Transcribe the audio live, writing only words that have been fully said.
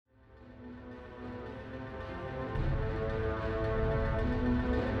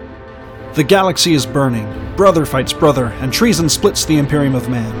The galaxy is burning, brother fights brother, and treason splits the Imperium of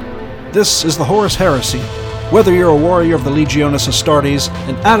Man. This is the Horus Heresy. Whether you're a warrior of the Legionis Astartes,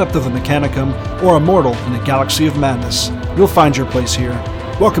 an adept of the Mechanicum, or a mortal in a galaxy of madness, you'll find your place here.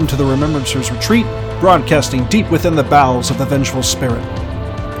 Welcome to the Remembrancer's Retreat, broadcasting deep within the bowels of the Vengeful Spirit.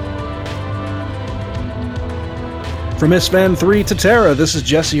 From Isfan 3 to Terra, this is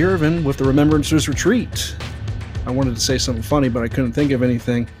Jesse Irvin with the Remembrancer's Retreat. I wanted to say something funny, but I couldn't think of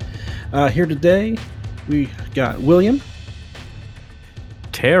anything. Here today, we got William.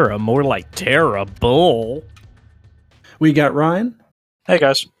 Terra, more like terrible. We got Ryan. Hey,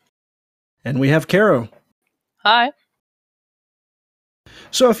 guys. And we have Caro. Hi.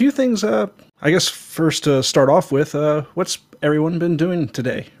 So a few things, I guess first to start off with, what's everyone been doing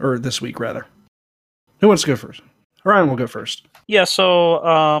today? Or this week, rather? Who wants to go first? Ryan will go first. Yeah, so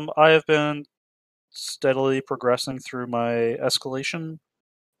I have been steadily progressing through my escalation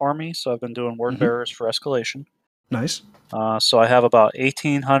army, so I've been doing word bearers for escalation. Nice. So I have about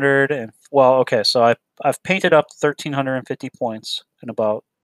 1,800, and I've painted up 1,350 points in about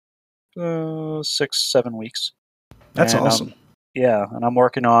 6-7 weeks. That's awesome. And I'm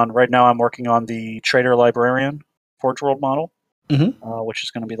working on the Trader Librarian Forge World model, which is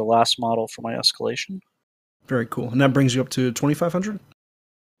going to be the last model for my escalation. Very cool. And that brings you up to 2,500?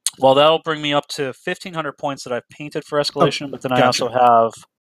 Well, that'll bring me up to 1,500 points that I've painted for escalation, but then I also have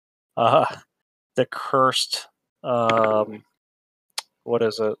the cursed, what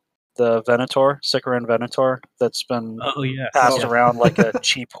is it? The Venator, Sicaran Venator, that's been passed around like a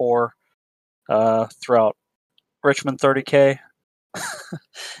cheap whore throughout Richmond 30K.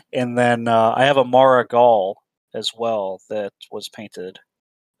 And then I have a Mara Gaul as well that was painted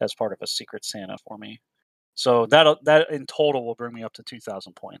as part of a Secret Santa for me. So that in total will bring me up to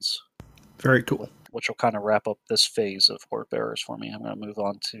 2,000 points. Very cool. Which will kind of wrap up this phase of Horde Bearers for me. I'm going to move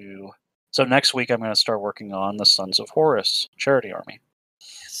on to... So next week I'm going to start working on the Sons of Horus Charity Army.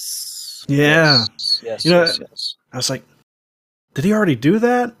 Yes. Yeah. Yes. I was like, did he already do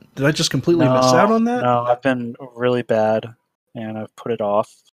that? Did I just completely miss out on that? No, I've been really bad, and I've put it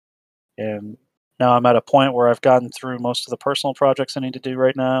off. And now I'm at a point where I've gotten through most of the personal projects I need to do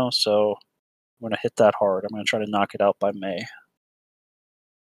right now, so I'm going to hit that hard. I'm going to try to knock it out by May.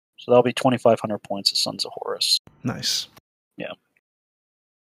 So that'll be 2,500 points of Sons of Horus. Nice. Yeah.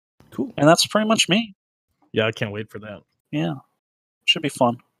 Cool. And that's pretty much me. Yeah, I can't wait for that. Yeah. Should be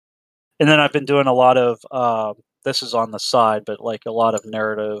fun. And then I've been doing a lot of, this is on the side, but like a lot of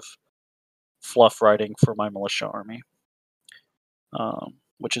narrative fluff writing for my militia army,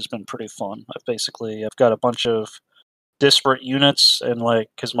 which has been pretty fun. I've got a bunch of disparate units, and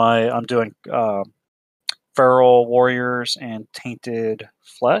because I'm doing feral warriors and tainted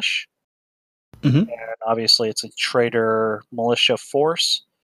flesh, and obviously it's a traitor militia force,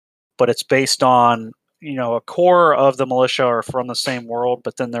 but it's based on a core of the militia are from the same world,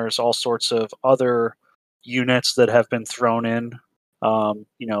 but then there's all sorts of other units that have been thrown in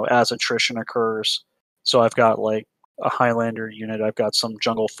as attrition occurs. So I've got like a Highlander unit, I've got some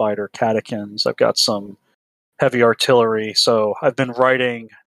jungle fighter catechins, I've got some heavy artillery. So I've been writing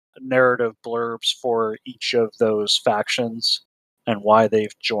narrative blurbs for each of those factions and why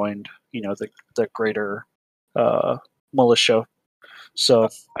they've joined, the greater militia. So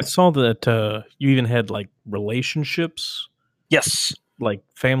I saw that you even had like relationships. Yes. Like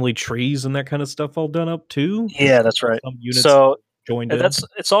family trees and that kind of stuff all done up too. Yeah, that's right. Some units joined in.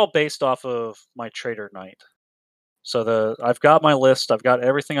 It's all based off of my Trader Knight. So I've got my list. I've got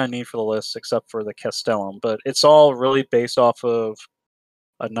everything I need for the list except for the Castellum, but it's all really based off of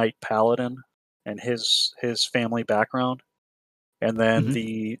a Knight Paladin and his family background. And then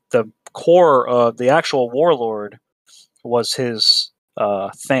the core of the actual warlord was his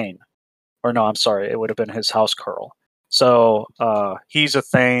Thane. Or no, I'm sorry, it would have been his house Curl. So he's a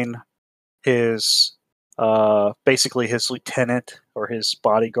Thane. His basically his lieutenant or his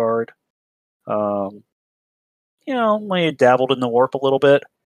bodyguard may have dabbled in the warp a little bit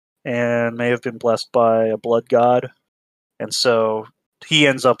and may have been blessed by a blood god. And so he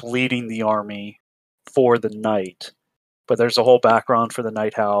ends up leading the army for the Knight. But there's a whole background for the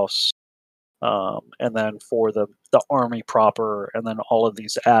Knight House, and then for the army proper, and then all of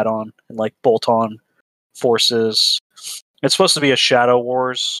these add-on and like bolt-on forces. It's supposed to be a Shadow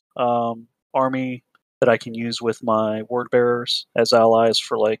Wars army that I can use with my word bearers as allies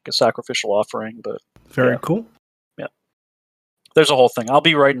for like a sacrificial offering. But very cool. Yeah, there's a whole thing. I'll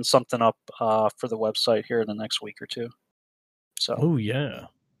be writing something up for the website here in the next week or two. So. Oh yeah.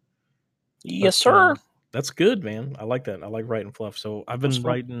 Yes, sir. That's good, man. I like that. I like writing fluff. So I've been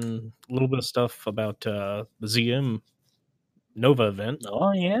writing a little bit of stuff about the ZM Nova event.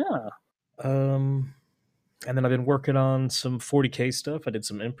 Oh, yeah. And then I've been working on some 40k stuff. I did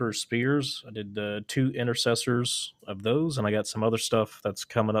some Emperor Spears. I did 2 Intercessors of those, and I got some other stuff that's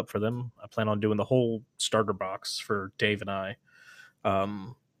coming up for them. I plan on doing the whole starter box for Dave and I.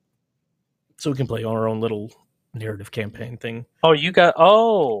 So we can play our own little narrative campaign thing.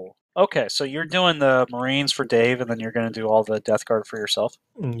 Okay, so you're doing the Marines for Dave, and then you're going to do all the Death Guard for yourself?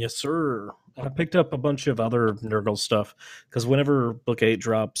 Yes, sir. And I picked up a bunch of other Nurgle stuff, because whenever Book 8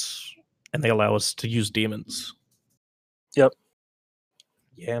 drops, and they allow us to use demons. Yep.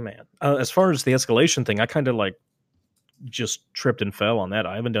 Yeah, man. As far as the escalation thing, I kind of just tripped and fell on that.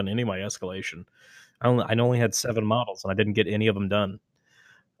 I haven't done any of my escalation. I only had 7 models, and I didn't get any of them done.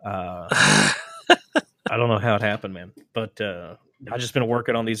 I don't know how it happened, man. But I've just been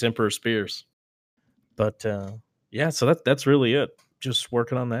working on these Emperor Spears. But yeah, so that's really it. Just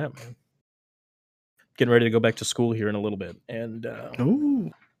working on that, man. Getting ready to go back to school here in a little bit. And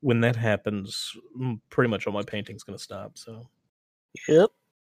when that happens, pretty much all my painting's going to stop. So, yep.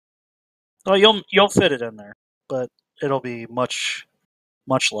 Oh, you'll fit it in there, but it'll be much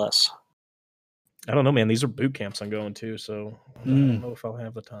less. I don't know, man. These are boot camps I'm going to, so I don't know if I'll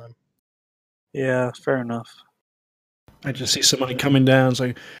have the time. Yeah, fair enough. I just see somebody coming down. It's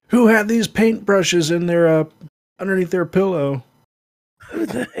like, who had these paintbrushes in their underneath their pillow? Who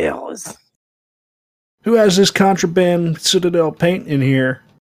the hell is? Who has this contraband Citadel paint in here?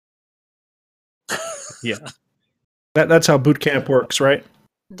 Yeah, that's how boot camp works, right?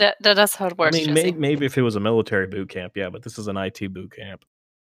 That's how it works. I mean, maybe if it was a military boot camp, yeah, but this is an IT boot camp.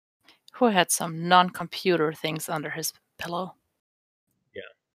 Who had some non-computer things under his pillow? Yeah,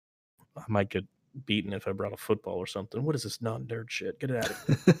 I might get beaten if I brought a football or something. What is this non-nerd shit? Get it out of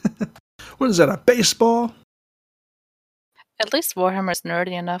here. What is that, a baseball? At least Warhammer is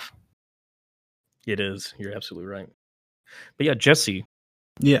nerdy enough. It is. You're absolutely right. But yeah, Jesse.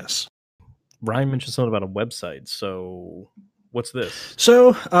 Yes. Brian mentioned something about a website, so what's this?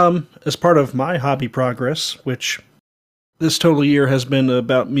 So, as part of my hobby progress, which this total year has been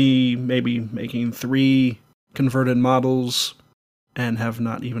about me maybe making 3 converted models and have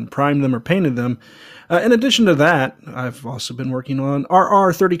not even primed them or painted them. In addition to that, I've also been working on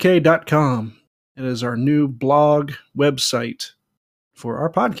rr30k.com. It is our new blog website for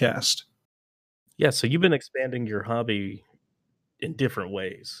our podcast. Yeah, so you've been expanding your hobby in different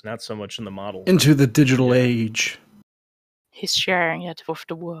ways, not so much in the model. Into the digital age. He's sharing it with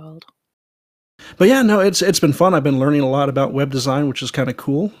the world. But yeah, no, it's been fun. I've been learning a lot about web design, which is kind of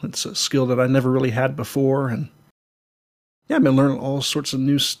cool. It's a skill that I never really had before, and yeah, I've been learning all sorts of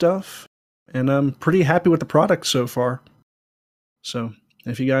new stuff, and I'm pretty happy with the product so far. So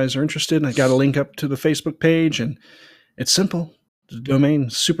if you guys are interested, I got a link up to the Facebook page, and it's simple. The domain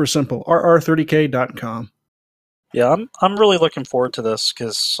super simple. rr30k.com. Yeah, I'm really looking forward to this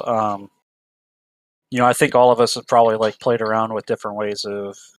because I think all of us have probably played around with different ways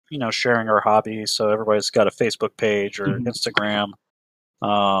of sharing our hobbies. So everybody's got a Facebook page or Instagram.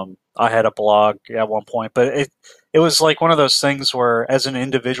 I had a blog at one point, but it was one of those things where, as an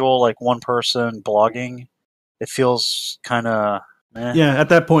individual, one person blogging, it feels kind of yeah. At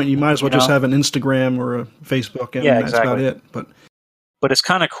that point, you might as well just have an Instagram or a Facebook, and that's about it. But it's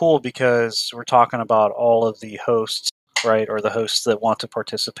kind of cool because we're talking about all of the hosts, right, or the hosts that want to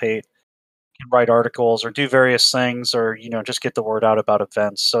participate, can write articles or do various things, or just get the word out about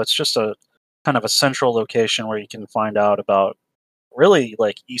events. So it's just a kind of a central location where you can find out about really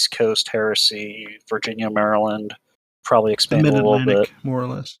East Coast heresy, Virginia, Maryland, probably expand a little bit, more or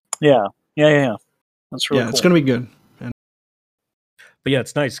less. Yeah. That's really cool. It's going to be good. But yeah,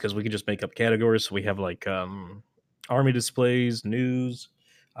 it's nice because we can just make up categories. So we have army displays, news.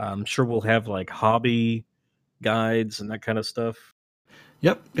 I'm sure we'll have hobby guides and that kind of stuff.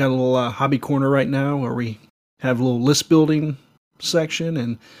 Yep, got a little hobby corner right now where we have a little list building section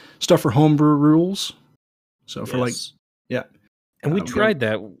and stuff for homebrew rules. So for and we tried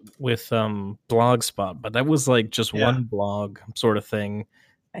that with Blogspot, but that was just one blog sort of thing,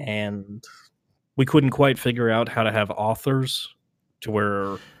 and we couldn't quite figure out how to have authors to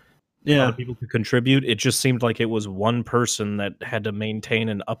where other people could contribute. It just seemed like it was one person that had to maintain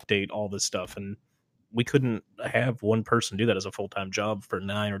and update all this stuff, and we couldn't have one person do that as a full-time job for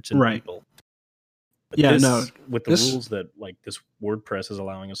 9 or 10 people. But with the rules that this WordPress is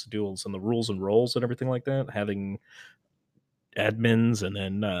allowing us to do, and the rules and roles and everything like that, having admins and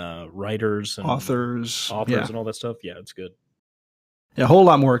then writers and authors and all that stuff, it's good. Yeah, a whole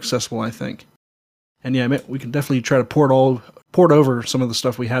lot more accessible, I think. And we can definitely try to port over some of the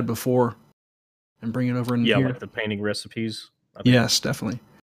stuff we had before and bring it over in here. Yeah, the painting recipes. Yes, definitely.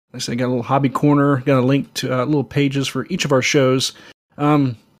 Like I said, got a little hobby corner, got a link to little pages for each of our shows.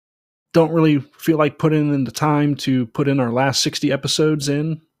 don't really feel like putting in the time to put in our last 60 episodes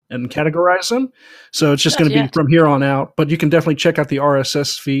in and categorize them. So it's just going to be from here on out. But you can definitely check out the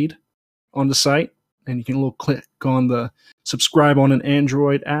RSS feed on the site, and you can click on the subscribe on an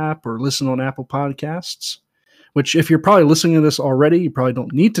Android app or listen on Apple Podcasts, which if you're probably listening to this already, you probably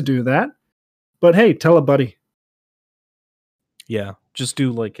don't need to do that. But hey, tell a buddy. Yeah, just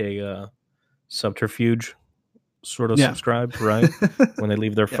do like a subterfuge sort of subscribe, right? When they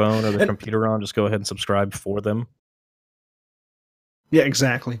leave their phone or their computer on, just go ahead and subscribe for them. Yeah,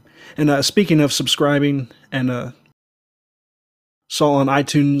 exactly. And speaking of subscribing, and saw on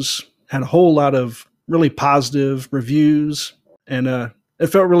iTunes had a whole lot of really positive reviews, and it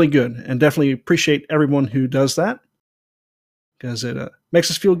felt really good. And definitely appreciate everyone who does that, because it makes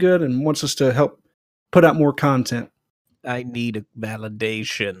us feel good and wants us to help put out more content. I need a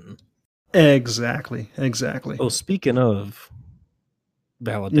validation. Exactly. Oh, speaking of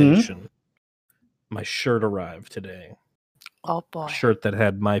validation, my shirt arrived today. Oh boy. A shirt that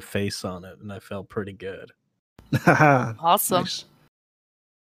had my face on it, and I felt pretty good. Awesome. Nice.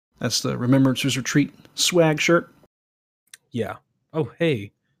 That's the Remembrancers Retreat swag shirt. Yeah. Oh,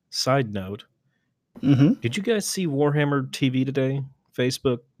 hey, side note. Did you guys see Warhammer TV today?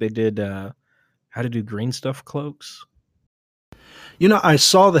 Facebook, they did how to do green stuff cloaks. You know, I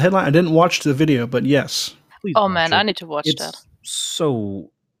saw the headline. I didn't watch the video, but yes. Please man, I need to watch that.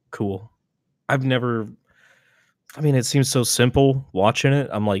 So cool. It seems so simple watching it.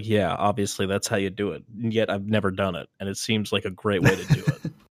 I'm like, yeah, obviously that's how you do it. And yet I've never done it. And it seems like a great way to do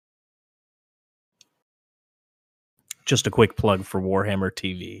it. Just a quick plug for Warhammer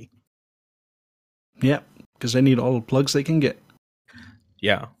TV. Yeah, because they need all the plugs they can get.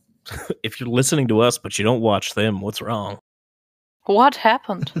 Yeah. If you're listening to us, but you don't watch them, what's wrong? What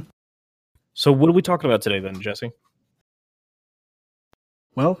happened? So what are we talking about today then, Jesse?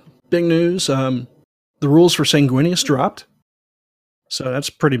 Well, big news. The rules for Sanguinius dropped. So that's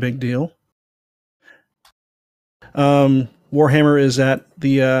a pretty big deal. Warhammer is at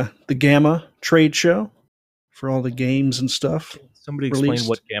the Gamma trade show for all the games and stuff. Somebody explain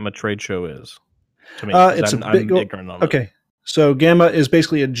what Gamma trade show is to me. I'm ignorant on it. Okay. So Gamma is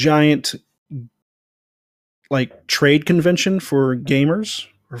basically a giant trade convention for gamers,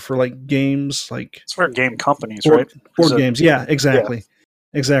 or for games it's for game companies, right? Board games. Yeah, exactly. Yeah.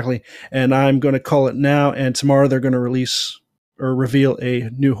 Exactly. And I'm going to call it now, and tomorrow they're going to release or reveal a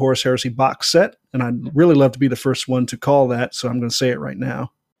new Horus Heresy box set, and I'd really love to be the first one to call that, so I'm going to say it right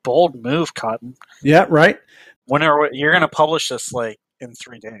now. Bold move, Cotton. Yeah, right? You're going to publish this in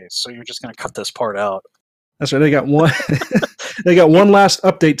 3 days, so you're just going to cut this part out. That's right. They got one they got one last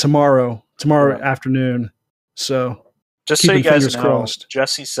update tomorrow afternoon. So just so you guys know, crossed.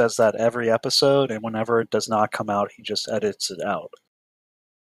 Jesse says that every episode, and whenever it does not come out, he just edits it out.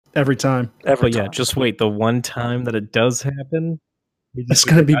 Every time. Yeah, just wait. The one time that it does happen, it's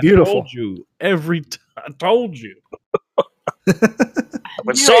going to be beautiful. I told you. I told you. I've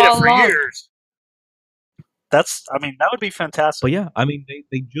been saying it for years. That would be fantastic. But yeah,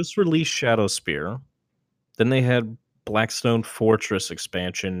 they just released Shadowspear. Then they had Blackstone Fortress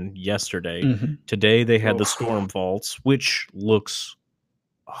expansion yesterday. Mm-hmm. Today they had the Storm Vaults, which looks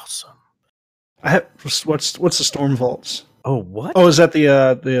awesome. What's the Storm Vaults? Oh, what? Oh, is that the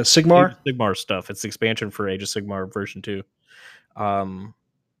Sigmar? Sigmar stuff. It's the expansion for Age of Sigmar version 2.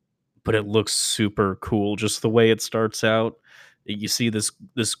 But it looks super cool. Just the way it starts out. You see this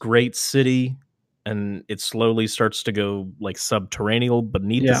great city, and it slowly starts to go subterranean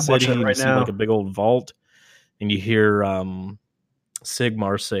beneath the city. And you see a big old vault. And you hear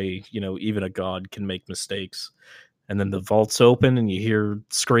Sigmar say, even a god can make mistakes. And then the vault's open and you hear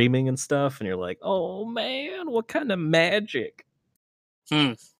screaming and stuff. And you're like, oh, man, what kind of magic?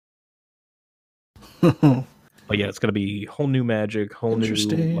 But yeah, it's going to be whole new magic, whole new,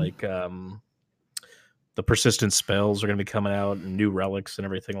 the persistent spells are going to be coming out and new relics and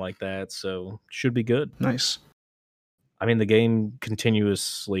everything like that. So should be good. Nice. The game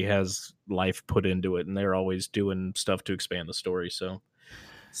continuously has life put into it, and they're always doing stuff to expand the story, so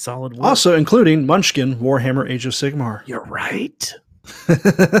solid work. Also including Munchkin, Warhammer Age of Sigmar. You're right.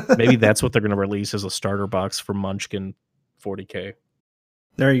 Maybe that's what they're going to release as a starter box for Munchkin 40K.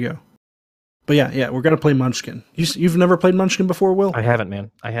 There you go. But yeah, we're going to play Munchkin. You've never played Munchkin before, Will? I haven't,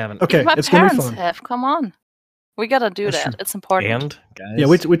 man. I haven't. Okay, my it's going to be fun. Have. Come on. We got to do That's that. true. It's important. And, guys? Yeah,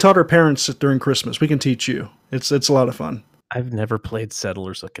 we taught our parents during Christmas. We can teach you. It's a lot of fun. I've never played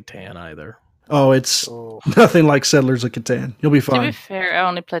Settlers of Catan either. Oh, it's nothing like Settlers of Catan. You'll be fine. To be fair, I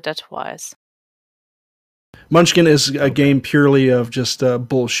only played that twice. Munchkin is a game purely of just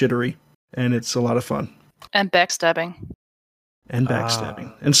bullshittery, and it's a lot of fun. And backstabbing. and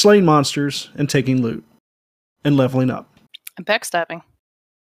backstabbing, and slaying monsters, and taking loot, and leveling up. And backstabbing.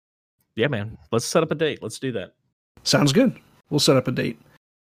 Yeah, man. Let's set up a date. Let's do that. Sounds good. We'll set up a date.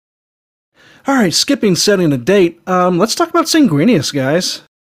 All right, skipping setting a date, let's talk about Sanguinius, guys.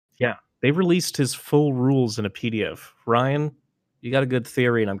 Yeah, they released his full rules in a PDF. Ryan, you got a good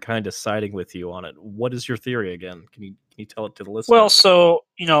theory, and I'm kind of siding with you on it. What is your theory again? Can you tell it to the listeners? Well, so,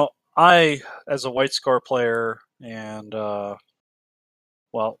 I, as a White Scar player, and, I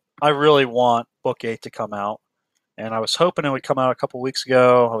really want Book 8 to come out. And I was hoping it would come out a couple weeks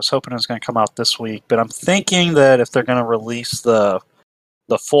ago. I was hoping it was going to come out this week. But I'm thinking that if they're going to release the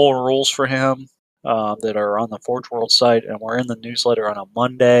full rules for him that are on the Forge World site, and we're in the newsletter on a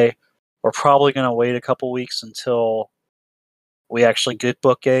Monday, we're probably going to wait a couple weeks until we actually get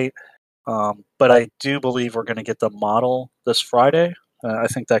Book 8. But I do believe we're going to get the model this Friday. I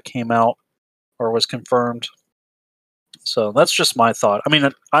think that came out or was confirmed. So that's just my thought. I mean,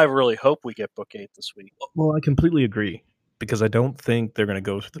 I really hope we get Book 8 this week. Well, I completely agree, because I don't think they're going to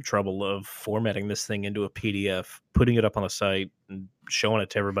go through the trouble of formatting this thing into a PDF, putting it up on a site, and showing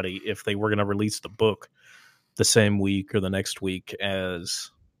it to everybody if they were going to release the book the same week or the next week as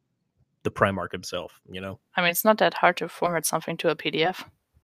the Primarch himself, I mean, it's not that hard to format something to a PDF.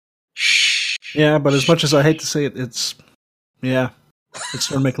 Yeah, but as much as I hate to say it, it's starting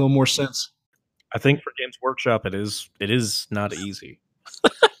to make a little more sense. I think for Games Workshop, it is not easy.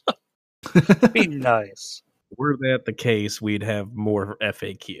 Be nice. Were that the case, we'd have more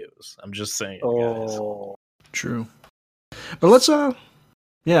FAQs. I'm just saying, guys. True. But let's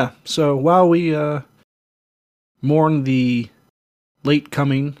so while we mourn the late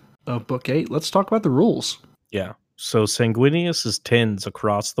coming of Book 8, let's talk about the rules. Yeah. So Sanguinius is 10s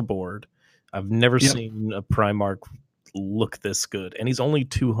across the board. I've never seen a Primarch look this good, and he's only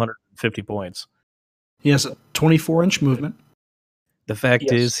 250 points. He has a 24-inch movement. The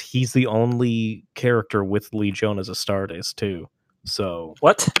fact is, he's the only character with Legiones Astartes, too. So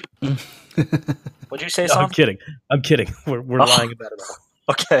what? What'd you say, no, son? I'm kidding. We're lying about it all.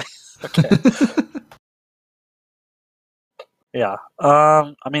 Okay. Yeah.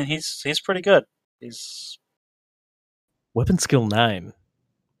 I mean, he's pretty good. He's weapon skill 9,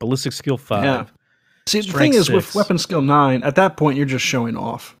 ballistic skill 5. Yeah. See, the thing is, with weapon skill 9, at that point, you're just showing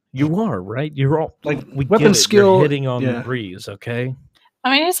off. You are, right? You're all like we weapon get it. skill. You're hitting on the breeze, okay?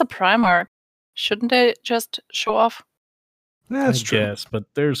 I mean, he's a Primarch. Shouldn't they just show off? That's true. Yes, but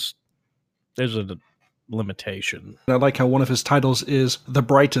there's a limitation. I like how one of his titles is the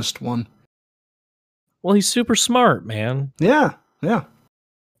brightest one. Well, he's super smart, man. Yeah.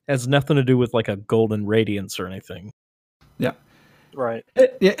 Has nothing to do with like a golden radiance or anything. Yeah. Right.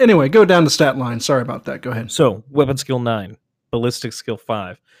 Anyway, go down the stat line. Sorry about that. Go ahead. So, weapon skill 9, ballistic skill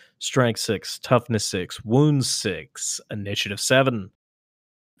 5, strength 6, toughness 6, wounds 6, initiative 7,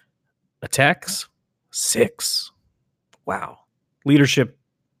 attacks 6. Wow. Leadership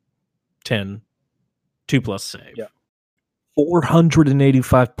 10, 2+ save. Yeah.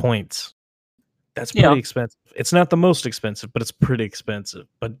 485 points. That's pretty expensive. It's not the most expensive, but it's pretty expensive.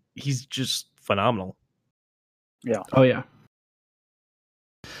 But he's just phenomenal. Yeah. Oh, yeah.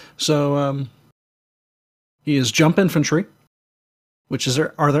 So, he is jump infantry, which is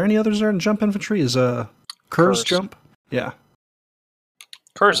there. Are there any others that are in jump infantry? Is Kurz jump? Yeah.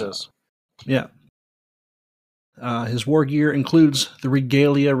 Kurz is. Yeah. His war gear includes the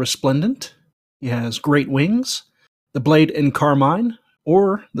Regalia Resplendent. He has Great Wings, the Blade in Carmine,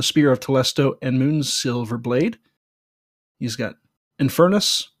 or the Spear of Telesto and Moon's Silver Blade. He's got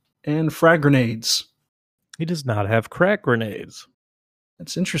Infernus and Frag Grenades. He does not have crack grenades.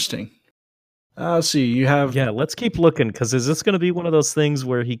 That's interesting. Let's see, you have... Yeah, let's keep looking, because is this going to be one of those things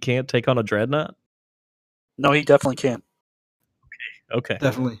where he can't take on a Dreadnought? No, he definitely can. Okay.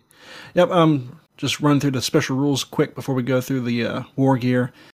 Definitely. Yep, just run through the special rules quick before we go through the war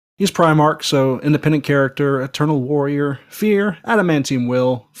gear. He's Primarch, so independent character, eternal warrior, fear, adamantium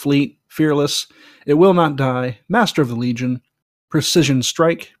will, fleet, fearless, it will not die, master of the legion, precision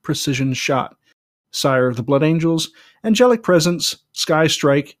strike, precision shot, sire of the blood angels, angelic presence, sky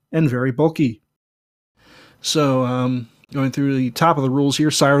strike, and very bulky. So, going through the top of the rules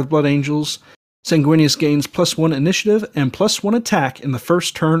here, sire of the blood angels, Sanguinius gains +1 initiative and +1 attack in the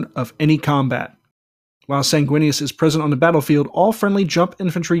first turn of any combat. While Sanguinius is present on the battlefield, all friendly jump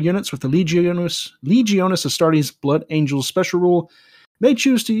infantry units with the Legionis Astartes Blood Angels special rule may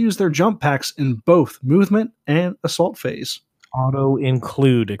choose to use their jump packs in both movement and assault phase. Auto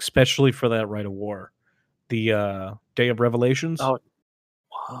include, especially for that rite of war. The Day of Revelations. Oh,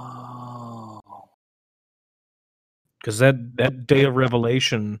 wow. Because that Day of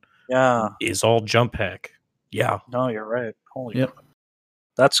Revelation Yeah. is all jump pack. Yeah. No, you're right. Holy Yep. crap.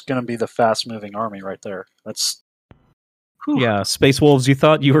 That's going to be the fast-moving army right there. That's... Whew. Yeah, Space Wolves, you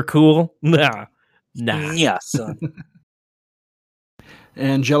thought you were cool? Nah. Yeah, son.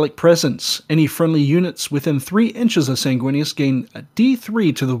 Angelic Presence. Any friendly units within 3 inches of Sanguinius gain a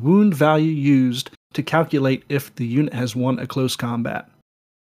D3 to the wound value used to calculate if the unit has won a close combat.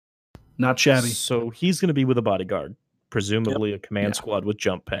 Not shabby. So he's going to be with a bodyguard, presumably a command Yeah. squad with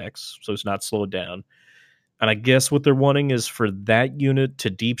jump packs, so it's not slowed down. And I guess what they're wanting is for that unit to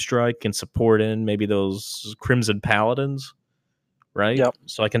deep strike and support in maybe those Crimson Paladins, right? Yep.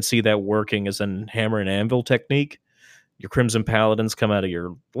 So I can see that working as an hammer and anvil technique. Your Crimson Paladins come out of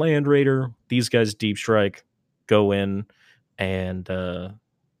your Land Raider. These guys deep strike, go in, and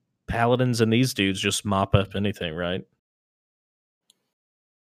Paladins and these dudes just mop up anything, right?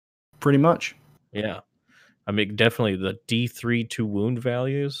 Pretty much. Yeah. I mean, definitely the D3 to wound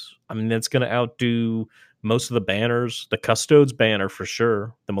values. I mean, that's going to outdo most of the banners. The Custodes banner for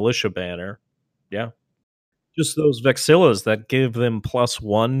sure. The Militia banner. Yeah. Just those Vexillas that give them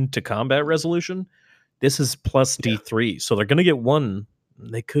 +1 to combat resolution. This is plus D3. So they're going to get 1.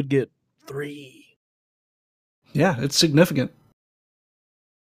 They could get 3. Yeah, it's significant.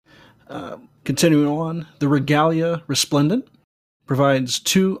 Continuing on, the Regalia Resplendent provides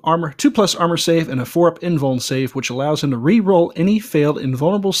 2+ armor save and a 4+ invuln save, which allows him to re-roll any failed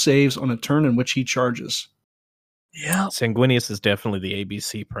invulnerable saves on a turn in which he charges. Yeah. Sanguinius is definitely the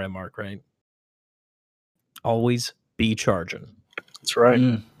ABC Primarch, right? Always be charging. That's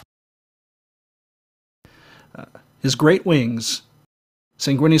right. His Great Wings.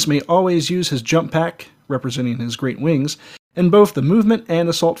 Sanguinius may always use his jump pack, representing his Great Wings, in both the movement and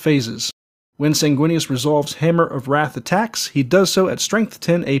assault phases. When Sanguinius resolves Hammer of Wrath attacks, he does so at Strength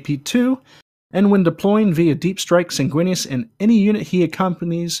 10 AP 2, and when deploying via Deep Strike, Sanguinius and any unit he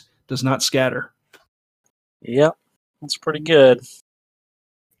accompanies does not scatter. Yep. That's pretty good.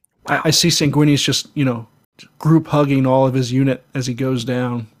 I see Sanguinius just, group hugging all of his unit as he goes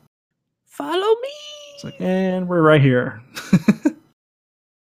down. Follow me! It's like, and we're right here.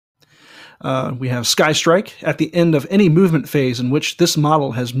 We have Sky Strike. At the end of any movement phase in which this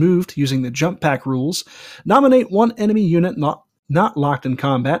model has moved using the jump pack rules, nominate one enemy unit not locked in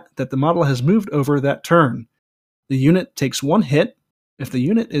combat that the model has moved over that turn. The unit takes 1 hit. If the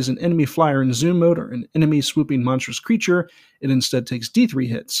unit is an enemy flyer in zoom mode or an enemy swooping monstrous creature, it instead takes D3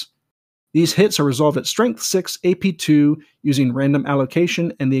 hits. These hits are resolved at Strength 6 AP 2 using random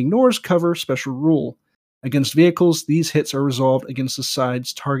allocation and the Ignores Cover special rule. Against vehicles, these hits are resolved against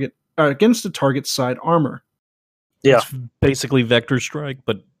the target's side armor. Yeah. It's basically Vector Strike,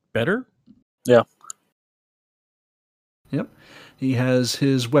 but better? Yeah. Yep. He has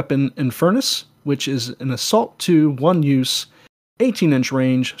his weapon Infernus, which is an Assault 2, 1 use, 18-inch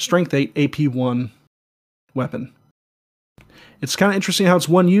range, Strength 8, AP 1 weapon. It's kind of interesting how it's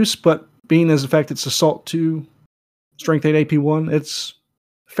 1 use, but being as the fact it's Assault 2, Strength 8, AP 1, it's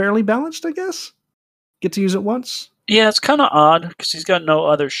fairly balanced, I guess. Get to use it once. Yeah, it's kind of odd because he's got no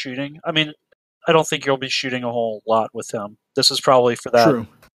other shooting. I mean, I don't think you'll be shooting a whole lot with him. This is probably for that. True.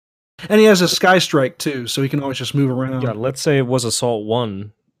 And he has a Sky Strike, too, so he can always just move around. Yeah, let's say it was Assault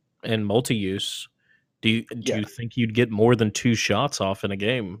 1 and multi-use. Do you think you'd get more than 2 shots off in a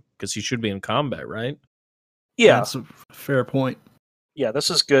game? Because he should be in combat, right? Yeah. That's a fair point. Yeah, this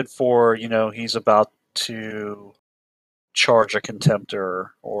is good for, he's about to charge a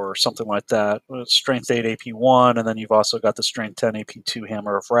Contemptor or something like that. Strength 8 AP 1, and then you've also got the Strength 10 AP 2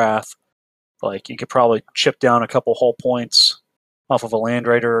 Hammer of Wrath. Like, you could probably chip down a couple hull points off of a Land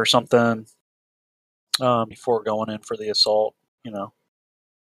Raider or something before going in for the assault, Yeah.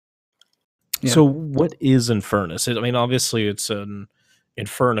 So what is Infernus? I mean, obviously it's an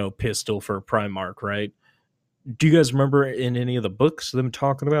Inferno pistol for a Primarch, right? Do you guys remember in any of the books them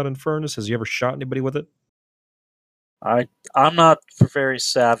talking about Infernus? Has he ever shot anybody with it? I'm not very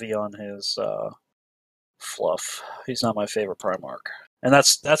savvy on his fluff. He's not my favorite Primarch. And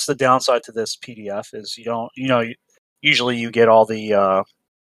that's the downside to this PDF is usually you get all the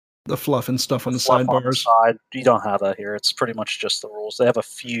fluff and stuff on the fluff on the sidebars. side. You don't have that here. It's pretty much just the rules. They have a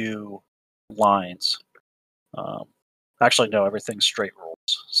few lines. Actually, no, everything's straight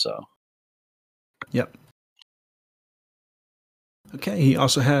rules. So. Yep. Okay, he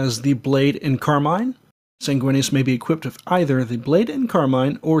also has the Blade in Carmine. Sanguinius may be equipped with either the Blade in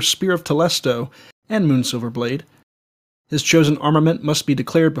Carmine or Spear of Telesto and Moonsilver Blade. His chosen armament must be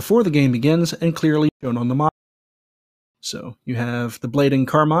declared before the game begins and clearly shown on the model. So, you have the Blade in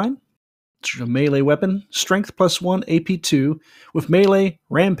Carmine, which is a melee weapon, Strength +1 AP 2, with melee,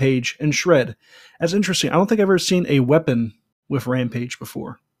 Rampage, and Shred. That's interesting. I don't think I've ever seen a weapon with Rampage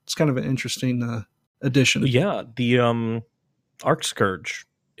before. It's kind of an interesting edition. Yeah, the Arc Scourge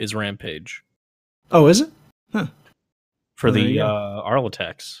is Rampage. Oh, is it? Huh. For Well, there the you go.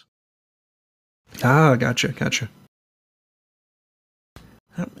 Arlatex. Ah, gotcha.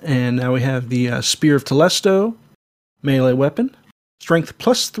 And now we have the Spear of Telesto, melee weapon, strength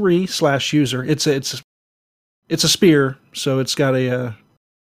 +3 / user. It's a spear, so it's got a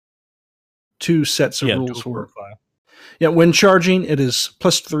 2 sets of rules dual for it. profile. Yeah, when charging, it is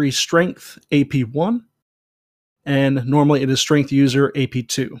 +3 strength, AP1, and normally it is strength user,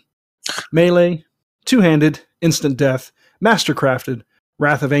 AP2. Melee, two-handed, instant death, mastercrafted,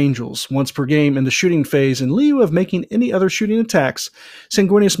 Wrath of Angels. Once per game in the shooting phase, in lieu of making any other shooting attacks,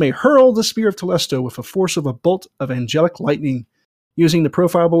 Sanguinius may hurl the Spear of Telesto with a force of a bolt of angelic lightning, using the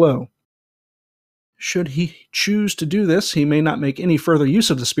profile below. Should he choose to do this, he may not make any further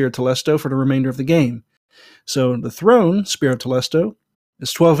use of the Spear of Telesto for the remainder of the game. So the thrown Spear of Telesto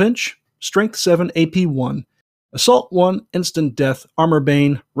is 12-inch, strength 7, AP1, assault 1, instant death, armor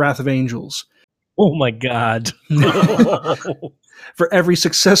bane, Wrath of Angels. Oh my god. For every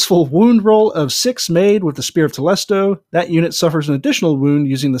successful wound roll of 6 made with the Spear of Telesto, that unit suffers an additional wound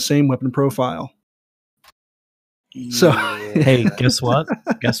using the same weapon profile. So, Hey, guess what?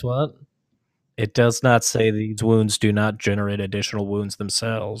 It does not say these wounds do not generate additional wounds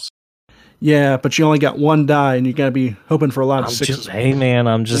themselves. yeah, but you only got 1 die, and you got to be hoping for a lot of 6s. Hey man,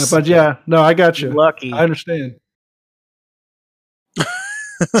 I'm just I got you. lucky. I understand.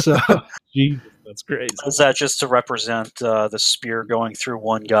 So, Jesus, that's crazy. Is that just to represent the spear going through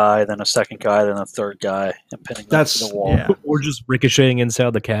one guy, then a second guy, then a third guy, and pinning them to the wall? Yeah. Or just ricocheting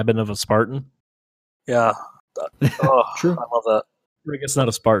inside the cabin of a Spartan. Yeah. Oh, True. I love that. I guess not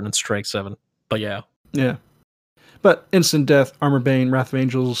a Spartan, it's Strike 7. But yeah. Yeah. But instant death, armor bane, Wrath of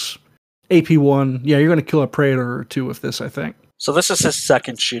Angels, AP1. Yeah, you're going to kill a Praetor or 2 with this, I think. So this is his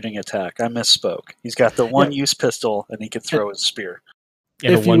second shooting attack. I misspoke. He's got the one-use pistol, and he can throw his spear.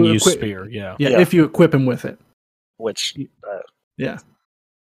 And If a you one-use equip- spear, yeah. Yeah, Yeah. if you equip him with it. Which, Yeah.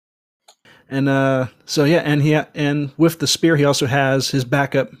 And and with the spear, he also has his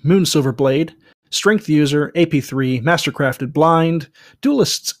backup Moonsilver Blade, Strength User, AP3, Mastercrafted Blind,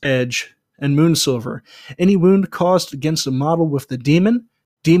 Duelist's Edge, and Moonsilver. Any wound caused against a model with the Demon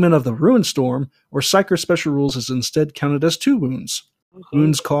of the Ruinstorm, or Psyker Special Rules is instead counted as 2 wounds.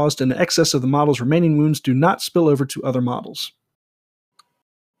 Wounds caused in excess of the model's remaining wounds do not spill over to other models.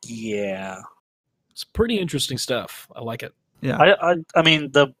 yeah. It's pretty interesting stuff. I like it. Yeah. I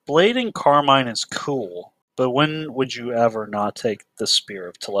mean, the Blading Carmine is cool, but when would you ever not take the Spear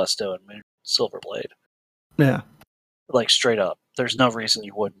of Telesto and Moon Silverblade? Yeah. Like, straight up. There's no reason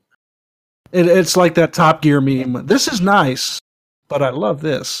you wouldn't. It's like that Top Gear meme. This is nice, but I love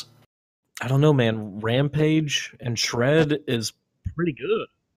this. I don't know, man. Rampage and Shred is pretty good.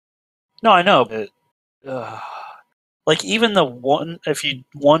 No, I know, but like even the one, if you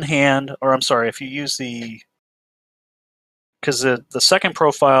if you use because the second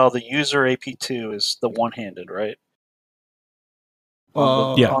profile, the user AP2 is the one-handed, right?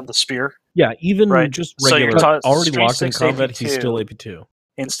 On the spear, Yeah, even Right. just So you're regular, ta- already Street locked in 6 combat, AP2. he's still AP2.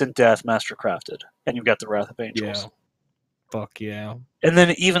 instant death, mastercrafted, and you've got the Wrath of Angels. Yeah. Fuck yeah. And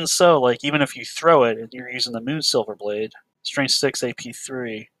then even so, like even if you throw it and you're using the Moon Silverblade, Strength 6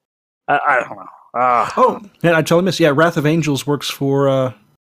 AP3, I don't know. And I totally missed. Yeah, Wrath of Angels works for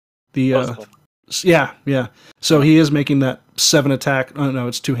the Both of them. yeah. So he is making that 7 attack. Oh no,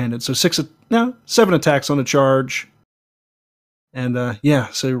 it's 2-handed. So 7 attacks on a charge. And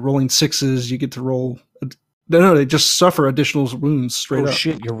so you're rolling 6s, you get to roll. No, they just suffer additional wounds straight up.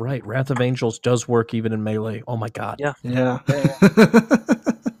 Shit, you're right. Wrath of Angels does work even in melee. Oh my god. Yeah. Yeah.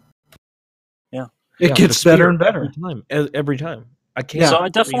 Yeah. It gets better and better. Every time. I can't. Yeah. So I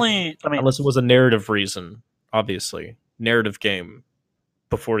definitely, I mean, Unless it was a narrative reason, obviously. Narrative game.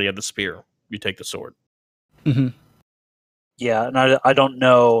 Before you had the spear, you take the sword. Mm-hmm. yeah, and I don't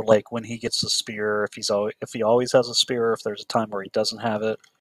know like when he gets the spear, if he always has a spear, or if there's a time where he doesn't have it.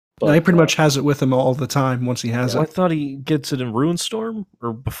 But No, he pretty much has it with him all the time once he has I it. thought he gets it in Ruinstorm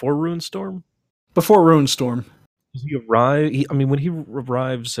or before Ruinstorm. Before Ruinstorm. Does he arrive? When he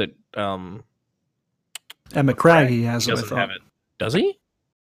arrives at At McCrag, he has he it, I doesn't thought. have it. Does he?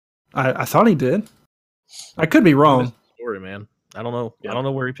 I thought he did. I could be wrong. Story, man. I don't know. Yeah. I don't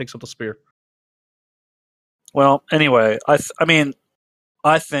know where he picks up the spear. Well, anyway, I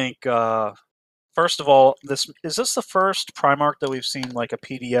think first of all, is this the first Primarch that we've seen like a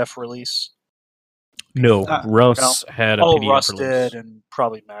PDF release? No, Russ had a PDF Russ release. did, and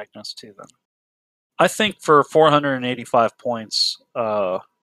probably Magnus too. Then I think for 485 points,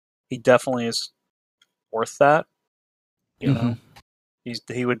 he definitely is worth that. You know,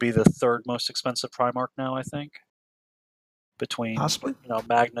 He would be the third most expensive Primarch now, I think. Between Possibly.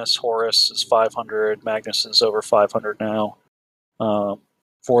 Magnus, Horus is 500. Magnus is over 500 now.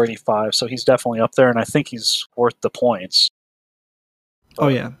 485. So he's definitely up there, and I think he's worth the points. Oh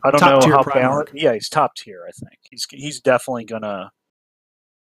yeah, I don't top know tier how Primarch. balanced. Yeah, he's top tier. I think he's definitely gonna.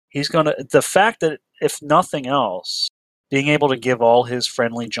 He's gonna. The fact that if nothing else, being able to give all his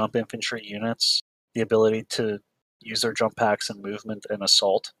friendly jump infantry units the ability to use their jump packs and movement and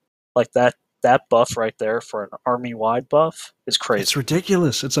assault, like that buff right there for an army-wide buff is crazy. It's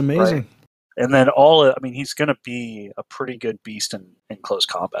ridiculous. It's amazing. Right? And then he's going to be a pretty good beast in close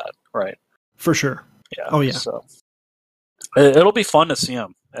combat, right? For sure. Yeah. Oh yeah. So it'll be fun to see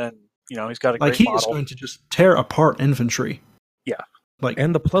him, and he's got a great he model. is going to just tear apart infantry. Yeah.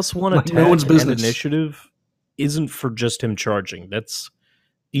 And the +1 like attack no one's and business. initiative isn't for just him charging. That's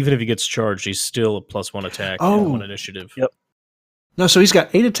even if he gets charged, he's still a +1 attack and 1 initiative. Yep. No, so he's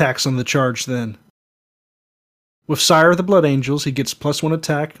got 8 attacks on the charge then. With Sire of the Blood Angels, he gets +1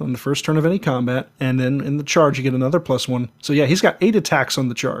 attack on the first turn of any combat, and then in the charge you get another +1. So yeah, he's got 8 attacks on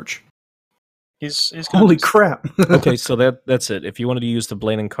the charge. He's Holy crap. Okay, so that's it. If you wanted to use the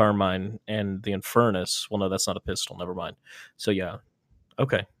Blade and Carmine and the Infernus, well no, that's not a pistol, never mind. So yeah.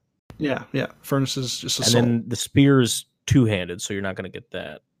 Okay. Yeah. Furnace is just and assault. then the spear is two-handed, so you're not going to get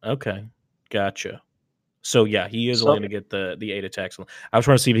that. Okay. Gotcha. So yeah, he is only going to get the 8 attacks. I was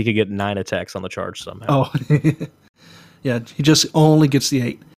trying to see if he could get 9 attacks on the charge somehow. Oh, yeah, he just only gets the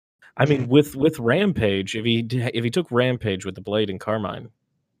 8. I mean, with Rampage, if he took Rampage with the Blade and Carmine,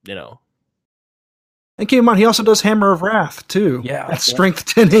 And keep in mind, he also does Hammer of Wrath too. Yeah, that's strength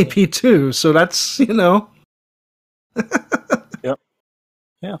 10 AP too. So that's Yep.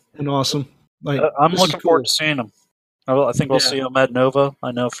 Yeah. And awesome. Like I'm looking forward to seeing him. I think we'll see him at Nova.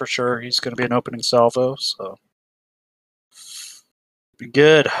 I know for sure he's going to be an opening salvo, so be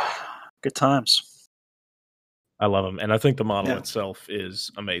good. Good times. I love him, and I think the model itself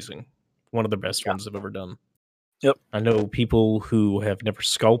is amazing. One of the best ones I've ever done. Yep. I know people who have never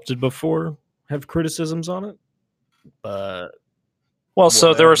sculpted before have criticisms on it, but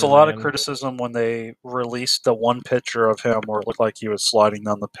so there was a lot of criticism when they released the one picture of him where it looked like he was sliding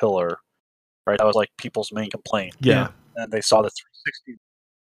down the pillar. Right, that was like people's main complaint. Yeah. And they saw the 360.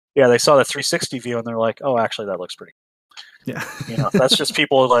 Yeah, they saw the 360 view and they're like, "Oh, actually, that looks pretty." Yeah. That's just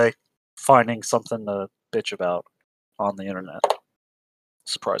people like finding something to bitch about on the internet.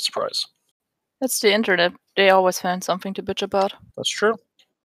 Surprise, surprise. That's the internet. They always find something to bitch about. That's true.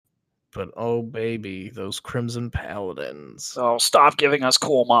 But oh baby, those Crimson Paladins. Oh, stop giving us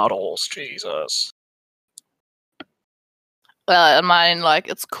cool models, Jesus. Well, I mean, like,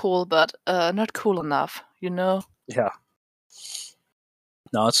 it's cool, but not cool enough, Yeah.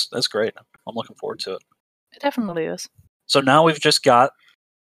 No, that's great. I'm looking forward to it. It definitely is. So now we've just got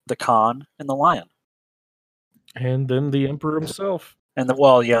the Khan and the Lion. And then the Emperor himself. And then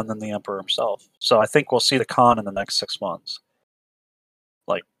the Emperor himself. So I think we'll see the Khan in the next 6 months.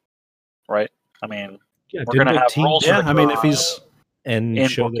 Like, right? I mean, we're going to have rules. Yeah, I mean, if he's... And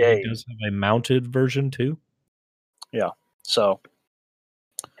show that he does have a mounted version, too. Yeah. So,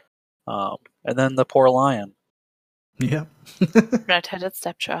 and then the poor Lion. Yeah. Red-headed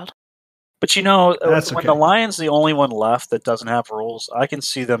stepchild. But when okay. the Lion's the only one left that doesn't have rules, I can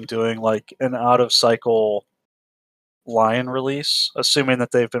see them doing like an out-of-cycle Lion release, assuming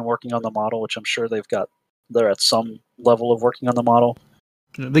that they've been working on the model, which I'm sure they're at some level of working on the model.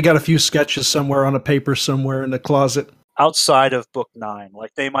 They got a few sketches somewhere on a paper somewhere in the closet. Outside of Book 9.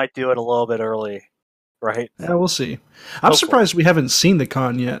 Like, they might do it a little bit early, right? Yeah, we'll see. I'm surprised we haven't seen the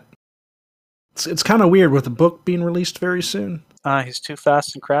Khan yet. It's kind of weird with the book being released very soon. He's too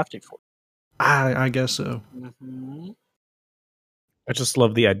fast and crafty for it. I guess so. Mm-hmm. I just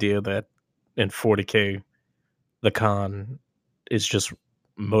love the idea that in 40k, the Khan is just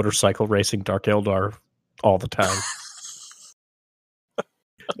motorcycle racing Dark Eldar all the time.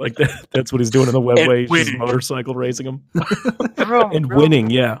 Like that's what he's doing in the webway. He's motorcycle racing him. And winning,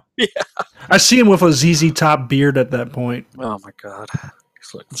 yeah. I see him with a ZZ Top beard at that point. Oh my god.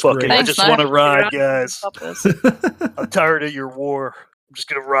 He's like, fuck it, I just want to ride, guys. I'm tired of your war. I'm just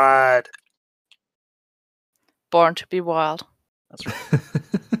going to ride. Born to be wild. That's right.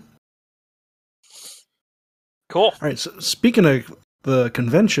 Cool. All right, so speaking of the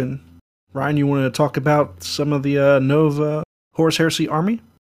convention, Ryan, you want to talk about some of the Nova Horus Heresy Army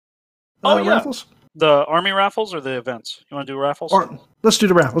raffles? The Army raffles or the events? You want to do raffles? Let's do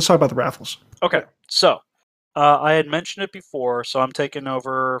the raffles. Let's talk about the raffles. Okay, so I had mentioned it before, so I'm taking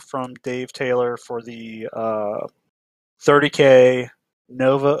over from Dave Taylor for the 30K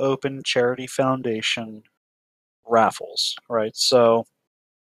Nova Open Charity Foundation raffles, right? So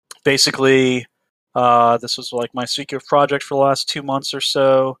basically, this was like my secret project for the last 2 months or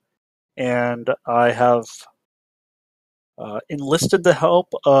so, and I have enlisted the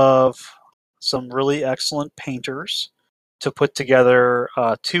help of some really excellent painters to put together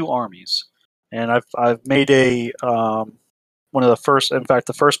 2 armies. And I've made a one of the first. In fact,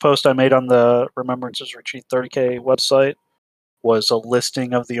 the first post I made on the Remembrances Retreat 30K website was a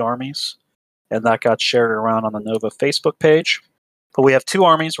listing of the armies, and that got shared around on the Nova Facebook page. But we have 2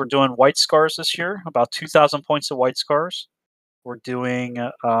 armies. We're doing White Scars this year, about 2,000 points of White Scars. We're doing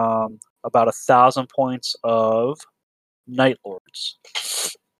about 1,000 points of Night Lords.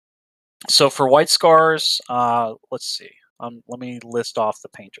 So for White Scars, let's see. Let me list off the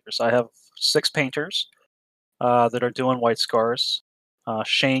painters. I have 6 painters that are doing White Scars.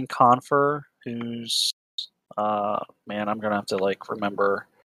 Shane Confer, who's man, I'm gonna have to like remember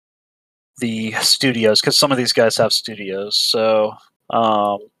the studios because some of these guys have studios. So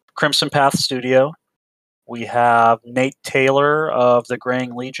Crimson Path Studio. We have Nate Taylor of the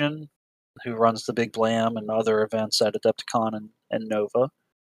Graying Legion, who runs the Big Blam and other events at Adepticon and Nova.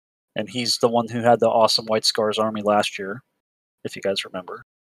 And he's the one who had the awesome White Scars army last year, if you guys remember.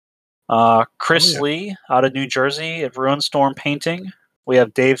 Chris Lee out of New Jersey at Ruinstorm Painting. We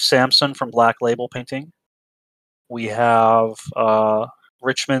have Dave Sampson from Black Label Painting. We have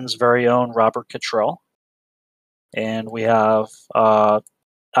Richmond's very own Robert Cottrell. And we have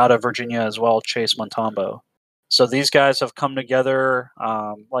out of Virginia as well, Chase Montambo. So these guys have come together.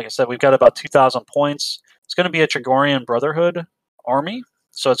 Like I said, we've got about 2,000 points. It's going to be a Chagorian Brotherhood army.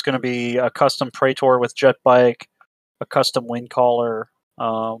 So it's going to be a custom Praetor with jet bike, a custom wind caller,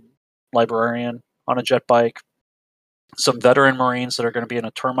 librarian on a jet bike, some veteran Marines that are going to be in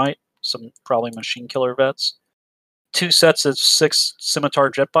a termite, some probably machine killer vets, 2 sets of 6 scimitar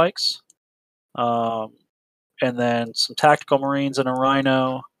jet bikes, and then some tactical Marines and a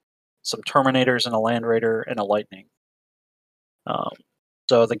Rhino, some Terminators and a Land Raider and a Lightning.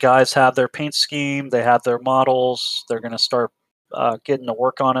 So the guys have their paint scheme, they have their models, they're going to start getting to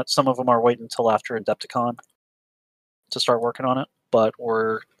work on it. Some of them are waiting until after Adepticon to start working on it, but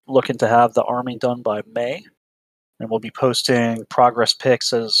we're looking to have the army done by May, and we'll be posting progress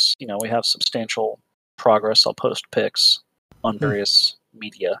pics as we have substantial progress. I'll post pics on various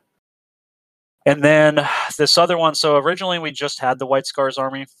media. And then this other one, so originally we just had the White Scars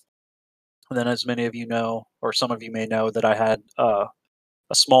army, and then as many of you know, or some of you may know, that I had a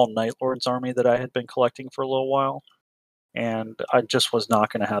small Night Lords army that I had been collecting for a little while, and I just was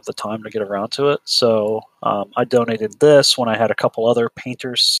not going to have the time to get around to it. So I donated this when I had a couple other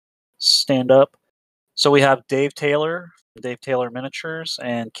painters stand up. So we have Dave Taylor Miniatures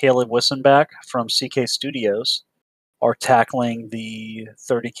and Caleb Wissenbach from CK Studios are tackling the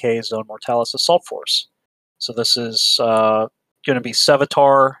 30K Zone Mortalis Assault Force. So this is going to be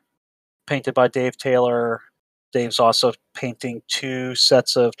Sevatar, painted by Dave Taylor. Dave's also painting 2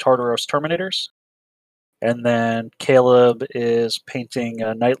 sets of Tartaros Terminators. And then Caleb is painting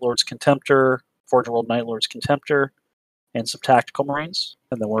Night Lord's Contemptor, Forge World Night Lord's Contemptor, and some Tactical Marines.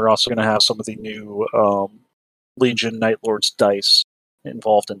 And then we're also going to have some of the new Legion Night Lord's dice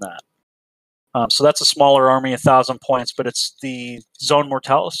involved in that. So that's a smaller army, 1,000 points, but it's the Zone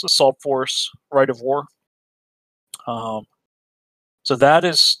Mortalis Assault Force Rite of War. So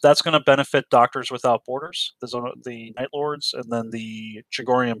that's going to benefit Doctors Without Borders, the Night Lords, and then the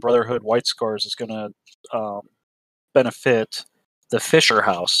Chagorian Brotherhood White Scars is going to benefit the Fisher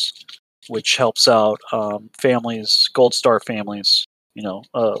House, which helps out families, Gold Star families,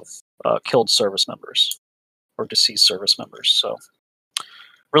 of killed service members or deceased service members. So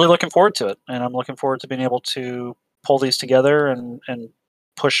really looking forward to it, and I'm looking forward to being able to pull these together and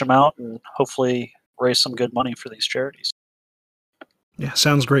push them out and hopefully raise some good money for these charities. Yeah,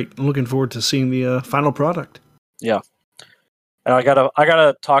 sounds great. I'm looking forward to seeing the final product. Yeah. And I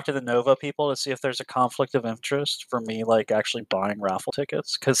gotta talk to the Nova people to see if there's a conflict of interest for me, like actually buying raffle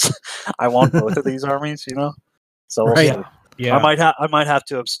tickets, because I want both of these armies, So we'll see. Yeah. I might have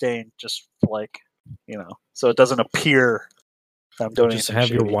to abstain, just so it doesn't appear that I'm doing. Just have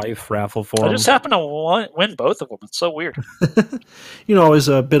shady. your wife raffle for I them. just happen to win both of them. It's so weird. You can always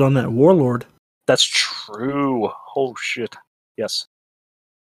bid on that Warlord. That's true. Oh shit. Yes.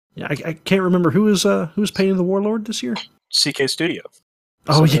 Yeah, I can't remember who was painting the Warlord this year. CK Studio.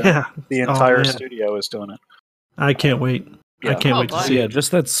 Oh, So yeah. The entire studio is doing it. I can't wait. Yeah. I can't wait to see Yeah, it.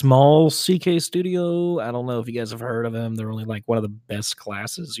 just that small CK Studio. I don't know if you guys have heard of them. They're only like one of the best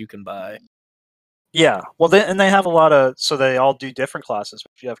classes you can buy. Yeah. Well, they have a lot of, so they all do different classes.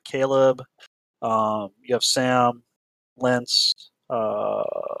 You have Caleb, you have Sam, Lentz,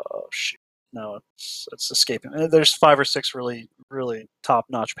 no, it's escaping. There's 5 or 6 really, really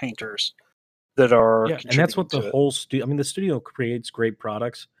top-notch painters that are and that's what the contributing to it. whole studio. I mean, the studio creates great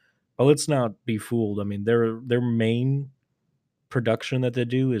products, but let's not be fooled. I mean, their main production that they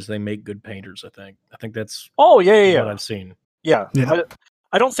do is they make good painters. I think that's what I've seen. Yeah.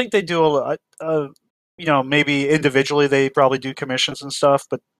 I don't think they do a lot. Maybe individually they probably do commissions and stuff,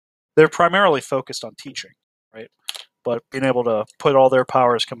 but they're primarily focused on teaching, right? But being able to put all their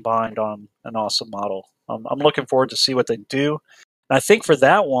powers combined on an awesome model. I'm looking forward to see what they do. And I think for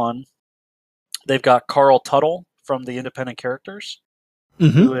that one, they've got Carl Tuttle from the Independent Characters,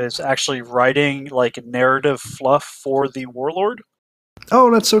 who is actually writing like narrative fluff for the Warlord.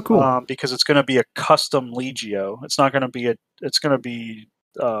 Oh, that's so cool! Because it's going to be a custom Legio. It's not going to be It's going to be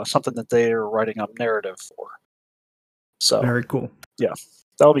something that they are writing up narrative for. So very cool. Yeah,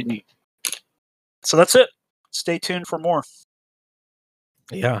 that'll be neat. So that's it. Stay tuned for more.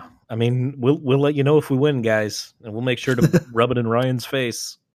 Yeah, I mean, we'll let you know if we win, guys, and we'll make sure to rub it in Ryan's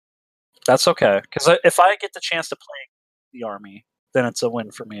face. That's okay, because if I get the chance to play the army, then it's a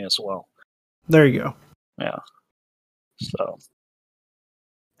win for me as well. There you go. Yeah. So.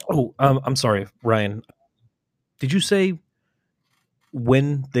 Oh, I'm sorry, Ryan. Did you say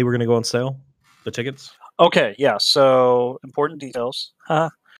when they were going to go on sale? The tickets? Okay, yeah. So important details.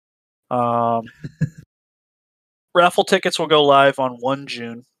 Raffle tickets will go live on 1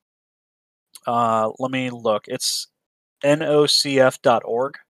 June. Let me look. It's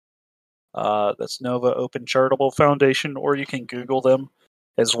nocf.org. That's Nova Open Charitable Foundation, or you can Google them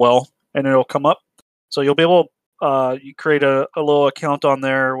as well, and it'll come up. So you'll be able you create a little account on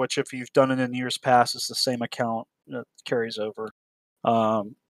there, which if you've done it in years past, is the same account that carries over.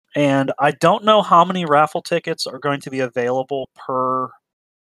 And I don't know how many raffle tickets are going to be available per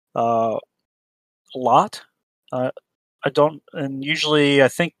lot. I don't, and usually I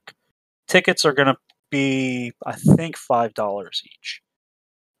think tickets are going to be, I think, $5 each.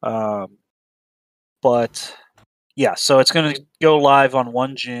 But yeah, so it's going to go live on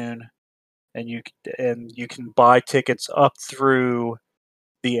 1 June, and you can buy tickets up through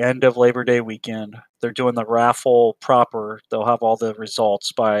the end of Labor Day weekend. They're doing the raffle proper. They'll have all the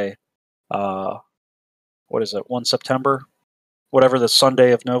results by 1 September? Whatever the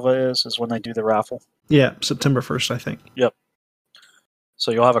Sunday of Nova is when they do the raffle. Yeah, September 1st, I think. Yep.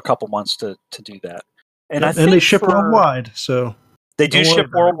 So you'll have a couple months to do that. And I think they ship worldwide, so they do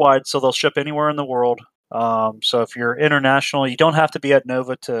ship worldwide, so they'll ship anywhere in the world. So if you're international, you don't have to be at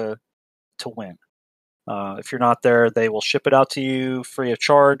Nova to win. If you're not there, they will ship it out to you free of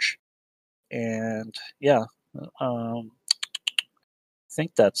charge. And yeah, I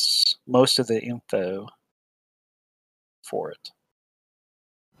think that's most of the info for it.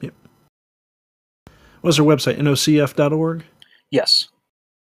 Yep. What's their website? nocf.org? Yes.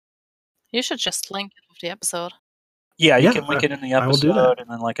 You should just link it with the episode. Yeah, you can link it in the episode. I will do that. And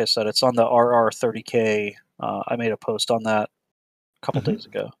then, like I said, it's on the RR30K. I made a post on that a couple days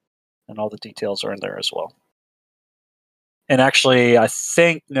ago, and all the details are in there as well. And actually, I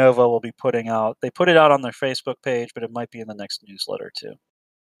think Nova will be putting out. They put it out on their Facebook page, but it might be in the next newsletter too.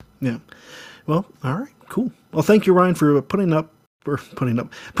 Yeah. Well, all right, cool. Well, thank you, Ryan, for putting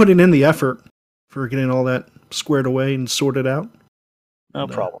in the effort for getting all that squared away and sorted out. No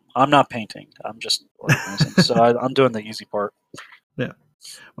problem. I'm not painting. I'm just organizing. So I'm doing the easy part. Yeah.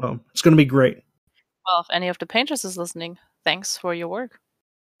 Well, it's going to be great. Well, if any of the painters is listening, thanks for your work.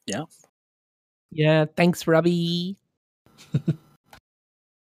 Yeah. Yeah, thanks, Robbie. All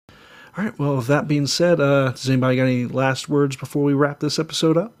right. Well, with that being said, does anybody got any last words before we wrap this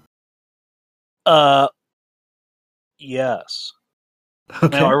episode up? Yes.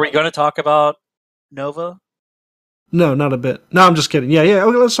 Okay. Now, are we going to talk about Nova? No, not a bit. No, I'm just kidding. Yeah.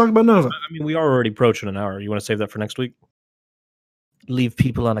 Okay, let's talk about Nova. I mean, we are already approaching an hour. You want to save that for next week? Leave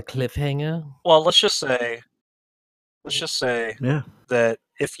people on a cliffhanger? Well, let's just say that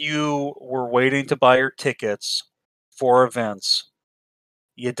if you were waiting to buy your tickets for events,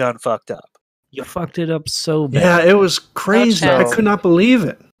 you done fucked up. You fucked it up so bad. Yeah, it was crazy. I could not believe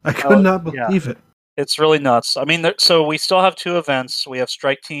it. It's really nuts. I mean, so we still have 2 events. We have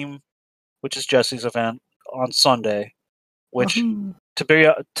Strike Team, which is Jesse's event, on Sunday, which to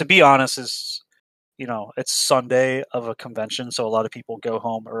be honest is, it's Sunday of a convention, so a lot of people go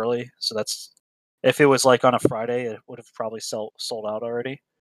home early. So that's, if it was like on a Friday, it would have probably sold out already.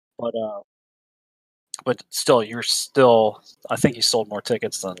 But still, I think you sold more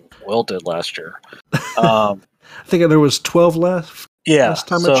tickets than Will did last year. I think there was 12 left. Yeah, last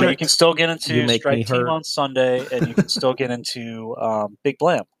time so I checked. you can still get into Strike Team on Sunday, and you can still get into Big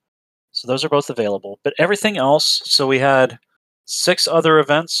Blam. So those are both available. But everything else, so we had 6 other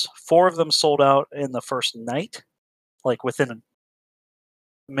events. 4 of them sold out in the first night, like within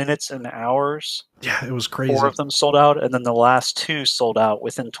minutes and hours. Yeah, it was crazy. 4 of them sold out, and then the last 2 sold out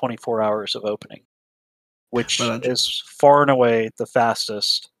within 24 hours of opening, which is far and away the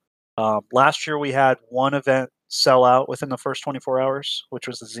fastest. Last year we had one event sell out within the first 24 hours, which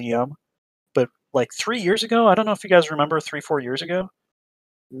was the ZM. But like 3 years ago, I don't know if you guys remember 3-4 years ago,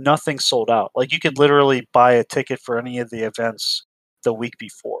 nothing sold out. Like you could literally buy a ticket for any of the events the week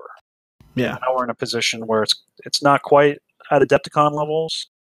before. Yeah. Now we're in a position where it's not quite at Adepticon levels,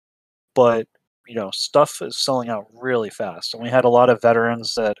 but stuff is selling out really fast. And we had a lot of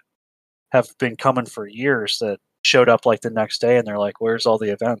veterans that have been coming for years that showed up like the next day and they're like, "Where's all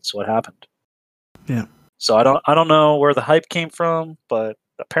the events? What happened?" Yeah. So I don't know where the hype came from, but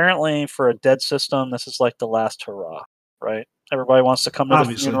apparently for a dead system, this is like the last hurrah, right? Everybody wants to come to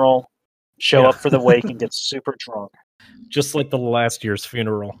the funeral, show up for the wake, and get super drunk. Just like the last year's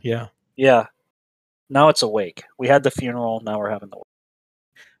funeral, yeah. Yeah. Now it's a wake. We had the funeral, now we're having the wake.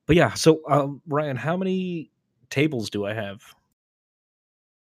 But yeah, so Ryan, how many tables do I have?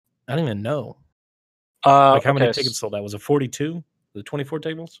 I don't even know. Like how many tickets sold out? Was it 42? The 24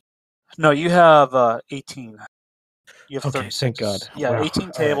 tables? No, you have 18. You have 36. Thank God. Yeah, wow.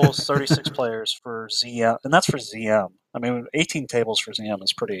 18 tables, 36 players for ZM, and that's for ZM. I mean, 18 tables for ZM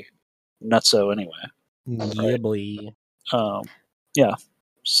is pretty nutso anyway. Yeah, boy. Yeah,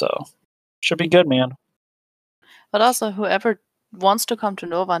 so should be good, man. But also, whoever wants to come to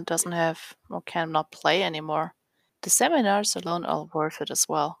Nova and doesn't have or cannot play anymore, the seminars alone are worth it as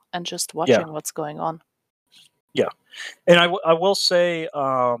well, and just watching what's going on. Yeah, and I will say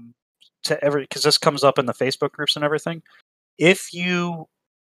because this comes up in the Facebook groups and everything, if you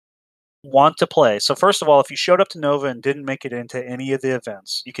want to play, so first of all, if you showed up to Nova and didn't make it into any of the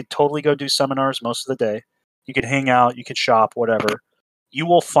events, you could totally go do seminars most of the day. You could hang out, you could shop, whatever. You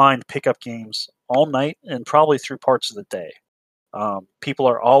will find pickup games all night and probably through parts of the day. People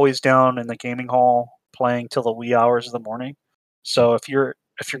are always down in the gaming hall playing till the wee hours of the morning. So if you're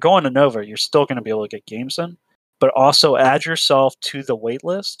going to Nova, you're still going to be able to get games in, but also add yourself to the wait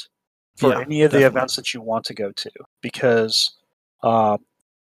list for any of the events that you want to go to, because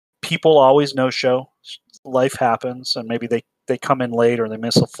people always no-show. Life happens, and maybe they come in late, or they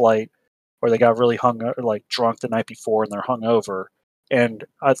miss a flight, or they got really drunk the night before and they're hungover. And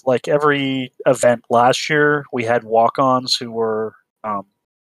like every event last year, we had walk-ons who were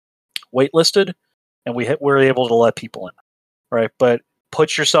waitlisted, and we were able to let people in, right? But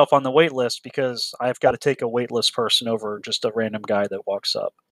put yourself on the wait list, because I've got to take a waitlist person over just a random guy that walks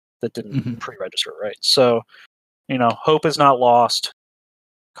up that didn't pre-register, right? So, hope is not lost.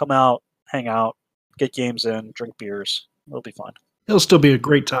 Come out, hang out, get games in, drink beers. It'll be fun. It'll still be a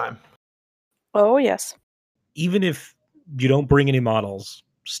great time. Oh, yes. Even if you don't bring any models,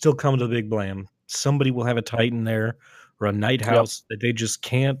 still come to the Big Blam. Somebody will have a Titan there or a Night House that they just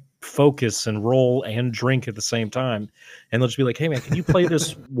can't focus and roll and drink at the same time. And they'll just be like, "Hey, man, can you play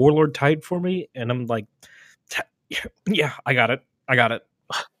this Warlord Titan for me?" And I'm like, "Yeah, I got it. I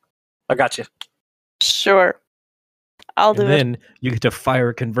got you." Sure. I'll do it. And then you get to fire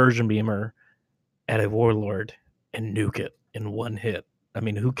a conversion beamer at a Warlord and nuke it in one hit. I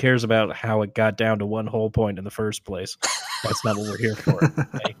mean, who cares about how it got down to one whole point in the first place? That's not what we're here for.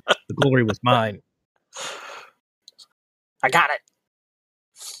 Okay? The glory was mine. I got it.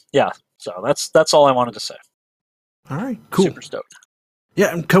 Yeah, so that's all I wanted to say. All right, cool. Super stoked.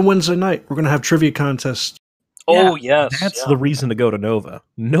 Yeah, and come Wednesday night, we're going to have trivia contest. Oh, yes. That's the reason to go to Nova.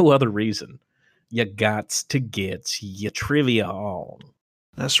 No other reason. You gots to get your trivia on.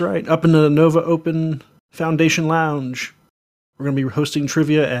 That's right. Up in the Nova Open Foundation Lounge. We're going to be hosting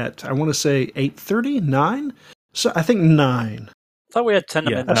trivia at, I want to say, 8:30, 9? So I think 9. I thought we had 10 to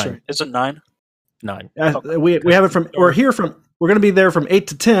midnight. That's right. Is it 9? 9. We have it we're going to be there from 8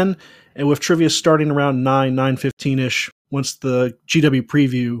 to 10, and with trivia starting around 9:15-ish once the GW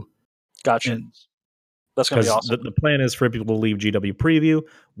preview ends. That's going to be awesome. The plan is for people to leave GW preview.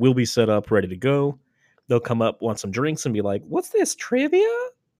 We'll be set up, ready to go. They'll come up, want some drinks, and be like, "What's this, trivia?"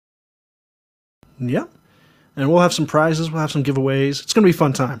 Yeah. And we'll have some prizes. We'll have some giveaways. It's going to be a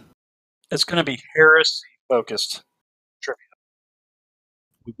fun time. It's going to be heresy-focused trivia.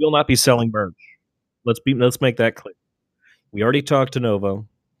 We will not be selling merch. Let's make that clear. We already talked to Nova.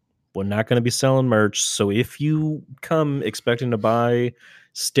 We're not going to be selling merch. So if you come expecting to buy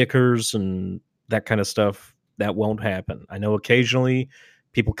stickers and that kind of stuff, that won't happen. I know occasionally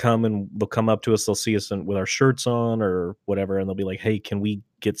people come and they'll come up to us. They'll see us with our shirts on or whatever, and they'll be like, "Hey, can we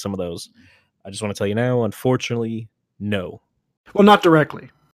get some of those?" I just want to tell you now, unfortunately, no. Well, not directly,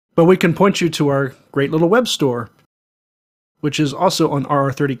 but we can point you to our great little web store which is also on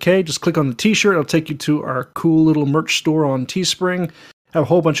RR30K. Just click on the t-shirt. It'll take you to our cool little merch store on Teespring. Have a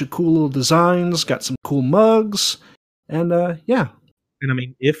whole bunch of cool little designs. Got some cool mugs. And yeah. And I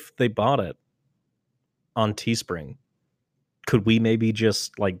mean, if they bought it on Teespring, could we maybe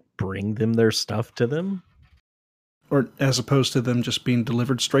just like bring them their stuff to them? Or as opposed to them just being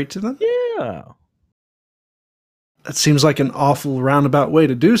delivered straight to them? Yeah. That seems like an awful roundabout way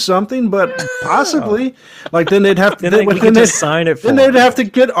to do something, but possibly. Like then they'd have to they'd sign it. Then they'd have to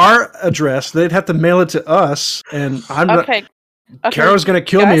get our address. They'd have to mail it to us, and I'm not. Okay. Carol's gonna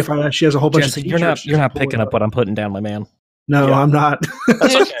kill me if she has a whole bunch of t-shirts. You're not picking up what I'm putting down, my man. No, I'm not.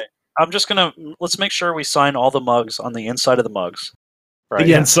 That's okay. I'm just gonna let's make sure we sign all the mugs on the inside of the mugs. Right.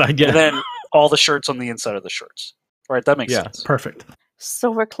 The inside, yeah. And then all the shirts on the inside of the shirts. Right. That makes sense. Perfect. So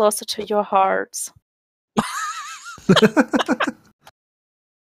we're closer to your hearts.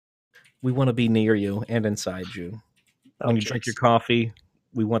 We want to be near you and inside you. When you drink your coffee,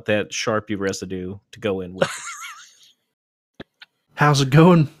 we want that Sharpie residue to go in with. How's it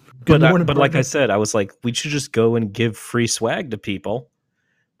going? Good morning, but like I said, I was like, we should just go and give free swag to people.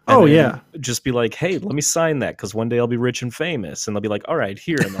 Oh, yeah. Just be like, hey, let me sign that because one day I'll be rich and famous. And they'll be like, all right,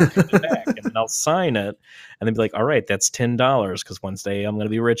 here. And I'll hand it back. And then I'll sign it. And then be like, all right, that's $10 because one day I'm going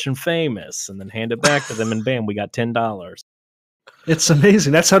to be rich and famous. And then hand it back to them. And bam, we got $10. It's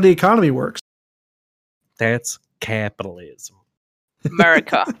amazing. That's how the economy works. That's capitalism.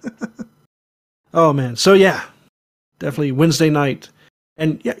 America. Oh, man. So, yeah, definitely Wednesday night.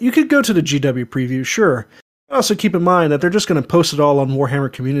 And yeah, you could go to the GW preview, sure. Also, keep in mind that they're just going to post it all on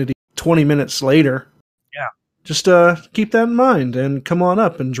Warhammer Community 20 minutes later. Yeah. Just keep that in mind and come on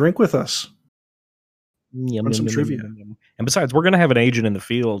up and drink with us. Run some trivia. And besides, we're going to have an agent in the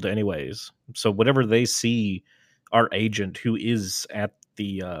field anyways. So whatever they see our agent who is at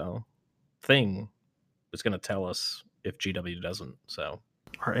the thing is going to tell us if GW doesn't. So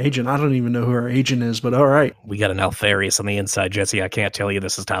our agent, I don't even know who our agent is, but all right. We got an Altharius on the inside, Jesse. I can't tell you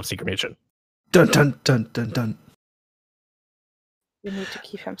this is top secret mission. Dun, dun, dun, dun, dun. We need to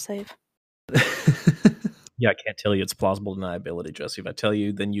keep him safe. Yeah, I can't tell you it's plausible deniability, Jesse. If I tell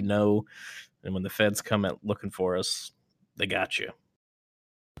you, then you know. And when the feds come out looking for us, they got you.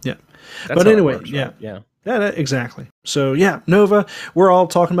 Yeah. That's but anyway, works, right? Yeah. Exactly. So, yeah, Nova. We're all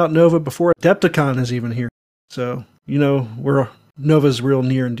talking about Nova before Adepticon is even here. So, you know, Nova's real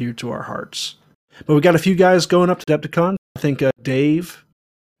near and dear to our hearts. But we got a few guys going up to Adepticon. I think Dave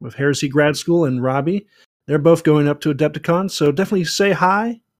with Heresy Grad School and Robbie, they're both going up to Adepticon. So definitely say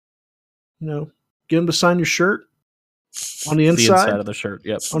hi. You know, get them to sign your shirt on the inside. The inside of the shirt,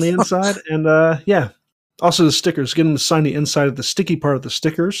 yep. On the inside. And yeah, also the stickers. Get them to sign the inside of the sticky part of the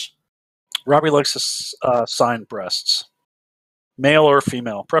stickers. Robbie likes to sign breasts. Male or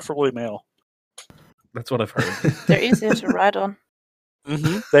female, preferably male. That's what I've heard. They're easier to write on.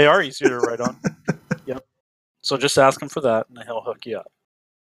 Mm-hmm. They are easier to write on. Yep. So just ask him for that, and he'll hook you up.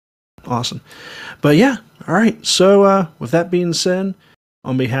 Awesome. But yeah, all right. So with that being said,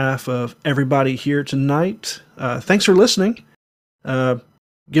 on behalf of everybody here tonight, thanks for listening.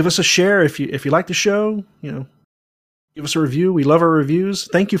 Give us a share if you like the show. You know, give us a review. We love our reviews.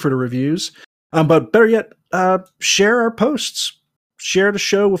 Thank you for the reviews. But better yet, share our posts. Share the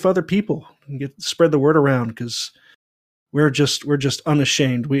show with other people and spread the word around because we're just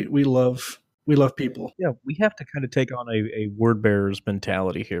unashamed. We love people. Yeah, we have to kind of take on a word bearer's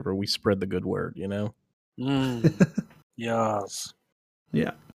mentality here where we spread the good word, you know? Yes.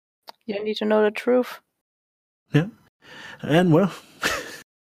 Yeah. You need to know the truth. Yeah. And well,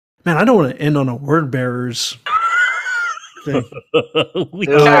 man, I don't want to end on a word bearer's thing.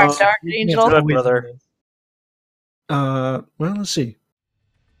 Dark angel. Brother. Well, let's see.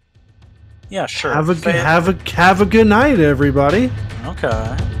 Yeah, sure. Have a good night, everybody.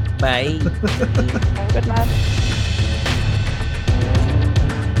 Okay. Bye. Have a good night.